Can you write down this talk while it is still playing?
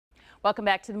Welcome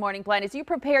back to the Morning Blend. As you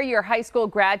prepare your high school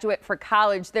graduate for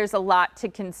college, there's a lot to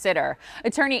consider.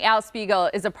 Attorney Al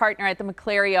Spiegel is a partner at the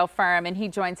McLario Firm, and he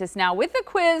joins us now with a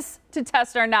quiz to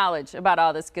test our knowledge about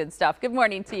all this good stuff. Good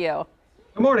morning to you.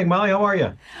 Good morning, Molly. How are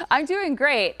you? I'm doing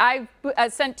great. I've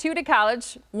sent 2 to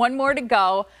college, 1 more to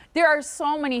go. There are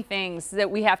so many things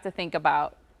that we have to think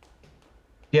about.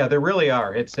 Yeah, there really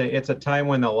are. It's a time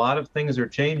when a lot of things are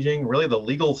changing. Really, the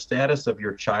legal status of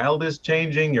your child is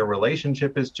changing, your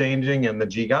relationship is changing, and the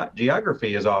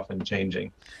geography is often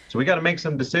changing. So we got to make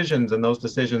some decisions, and those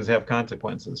decisions have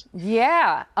consequences.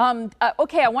 Yeah.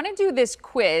 Okay, I want to do this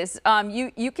quiz.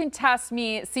 You can test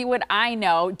me, see what I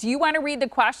know. Do you want to read the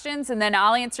questions, and then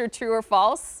I'll answer true or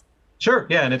false? Sure.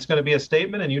 Yeah, and it's going to be a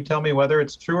statement, and you tell me whether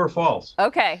it's true or false.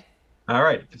 Okay. All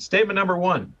right. Statement number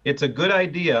 1. It's a good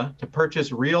idea to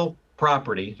purchase real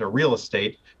property or real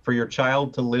estate for your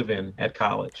child to live in at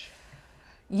college.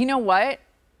 You know what?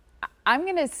 I'm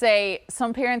going to say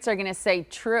some parents are going to say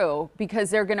true because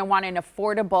they're going to want an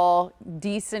affordable,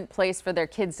 decent place for their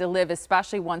kids to live,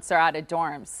 especially once they're out of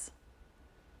dorms.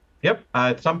 Yep.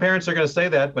 Some parents are going to say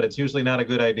that, but it's usually not a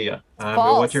good idea.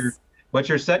 False. What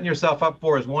you're setting yourself up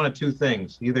for is one of 2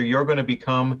 things. Either you're going to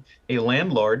become a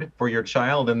landlord for your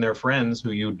child and their friends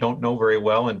who you don't know very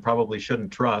well and probably shouldn't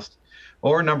trust.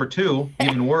 Or number 2,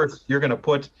 even worse, you're going to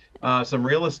put some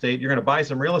real estate, you're going to buy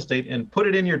some real estate and put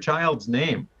it in your child's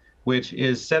name, which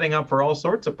is setting up for all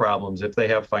sorts of problems. If they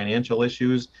have financial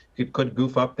issues, it could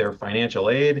goof up their financial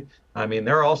aid. I mean,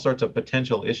 there are all sorts of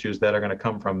potential issues that are going to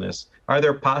come from this. Are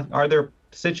there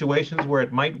situations where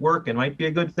it might work and might be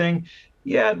a good thing?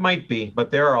 Yeah, it might be,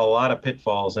 but there are a lot of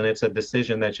pitfalls, and it's a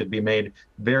decision that should be made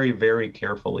very, very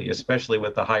carefully, especially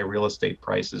with the high real estate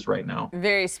prices right now.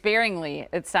 Very sparingly,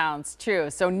 it sounds true.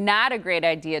 So not a great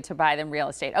idea to buy them real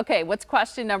estate. Okay, what's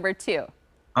question number 2?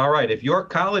 All right, if your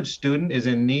college student is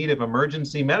in need of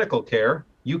emergency medical care,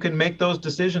 you can make those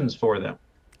decisions for them.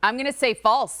 I'm going to say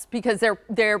false because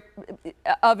they're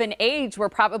of an age where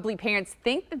probably parents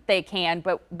think that they can,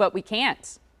 but we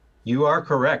can't. You are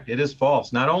correct. It is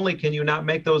false. Not only can you not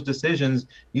make those decisions,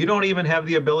 you don't even have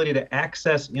the ability to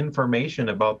access information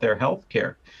about their health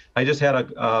care. I just had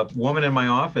a woman in my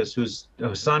office whose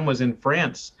son was in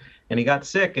France and he got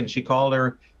sick, and he called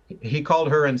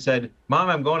her and said,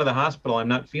 "Mom, I'm going to the hospital. I'm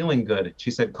not feeling good."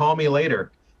 She said, "Call me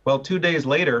later." Well, 2 days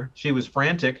later, she was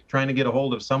frantic trying to get a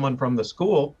hold of someone from the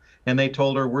school, and they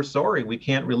told her, "We're sorry, we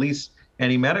can't release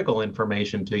any medical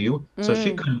information to you." So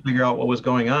she couldn't figure out what was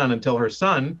going on until her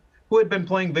son, who had been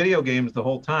playing video games the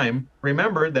whole time,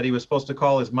 remembered that he was supposed to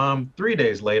call his mom 3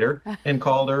 days later and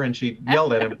called her, and she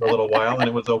yelled at him for a little while, and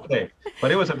it was okay.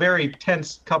 But it was a very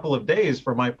tense couple of days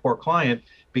for my poor client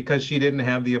because she didn't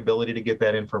have the ability to get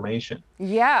that information.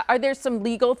 Yeah. Are there some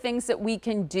legal things that we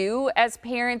can do as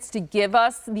parents to give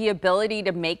us the ability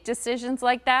to make decisions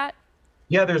like that?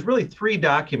 Yeah, there's really 3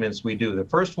 documents we do. The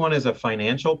first one is a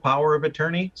financial power of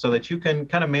attorney so that you can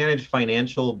kind of manage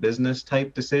financial business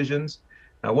type decisions.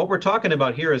 Now, what we're talking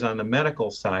about here is on the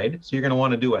medical side. So you're going to want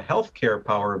to do a healthcare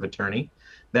power of attorney.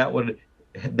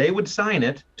 They would sign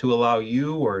it to allow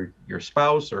you or your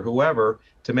spouse or whoever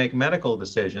to make medical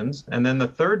decisions. And then the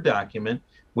third document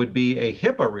would be a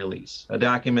HIPAA release, a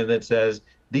document that says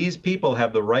these people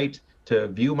have the right to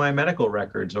view my medical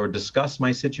records or discuss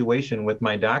my situation with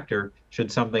my doctor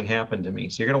should something happen to me.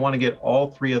 So you're going to want to get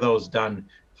all 3 of those done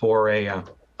for a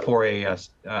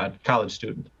college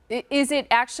student. Is it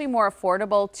actually more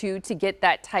affordable, too, to get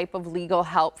that type of legal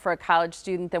help for a college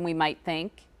student than we might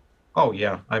think? Oh,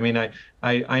 yeah. I mean,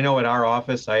 I know at our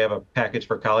office, I have a package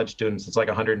for college students. It's like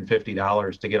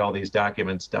 $150 to get all these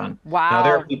documents done. Wow. Now,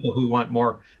 there are people who want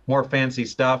more fancy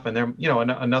stuff, and they're,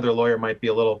 another lawyer might be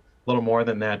a little more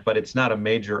than that, but it's not a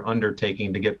major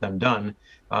undertaking to get them done.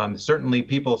 Certainly,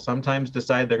 people sometimes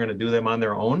decide they're going to do them on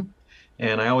their own.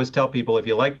 And I always tell people, if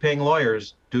you like paying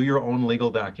lawyers, do your own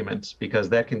legal documents, because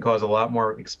that can cause a lot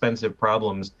more expensive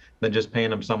problems than just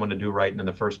paying them someone to do right in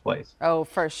the first place. Oh,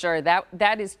 for sure.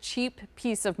 That is cheap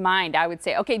peace of mind, I would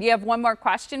say. Okay, do you have one more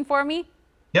question for me?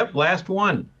 Yep, last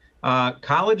one.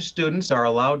 College students are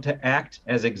allowed to act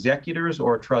as executors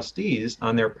or trustees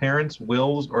on their parents'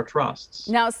 wills or trusts.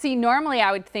 Now, see, normally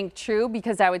I would think true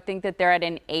because I would think that they're at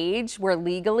an age where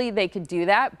legally they could do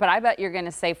that, but I bet you're going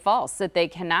to say false, that they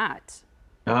cannot.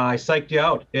 I psyched you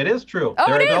out. It is true. Oh,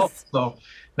 They're it adults. is. So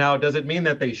now, does it mean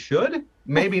that they should?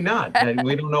 Maybe not. And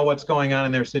we don't know what's going on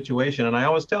in their situation. And I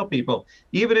always tell people,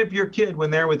 even if your kid,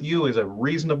 when they're with you, is a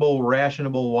reasonable,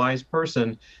 rational, wise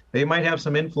person, they might have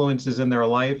some influences in their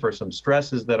life or some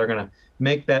stresses that are going to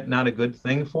make that not a good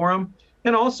thing for them.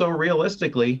 And also,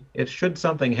 realistically, should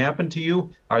something happen to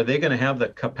you, are they going to have the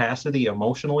capacity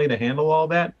emotionally to handle all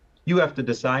that? You have to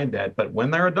decide that. But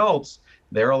when they're adults,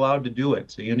 they're allowed to do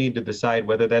it. So you need to decide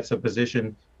whether that's a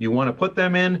position you want to put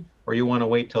them in or you want to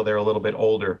wait till they're a little bit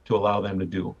older to allow them to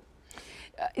do.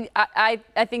 I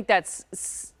think that's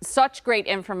such great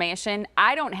information.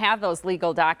 I don't have those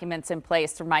legal documents in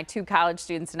place for my 2 college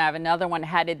students, and I have another one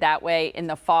headed that way in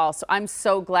the fall. So I'm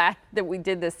so glad that we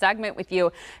did this segment with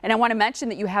you. And I want to mention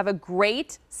that you have a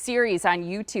great series on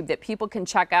YouTube that people can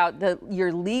check out,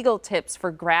 your legal tips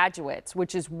for graduates,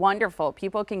 which is wonderful.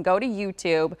 People can go to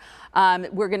YouTube.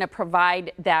 We're going to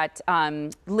provide that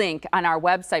link on our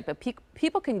website, but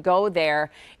people can go there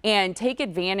and take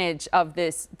advantage of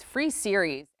this free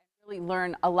series and really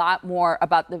learn a lot more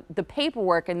about the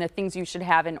paperwork and the things you should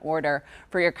have in order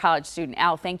for your college student.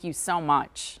 Al, thank you so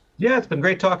much. Yeah, it's been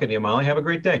great talking to you, Molly. Have a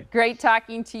great day. Great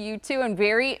talking to you too, and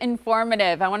very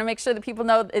informative. I want to make sure that people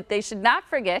know that they should not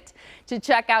forget to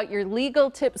check out your legal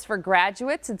tips for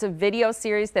graduates. It's a video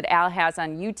series that Al has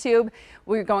on YouTube.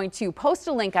 We're going to post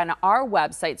a link on our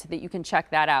website so that you can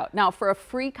check that out. Now, for a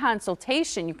free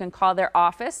consultation, you can call their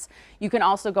office. You can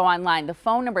also go online. The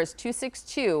phone number is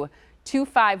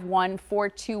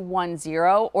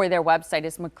 262-251-4210, or their website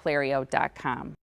is McLario.com.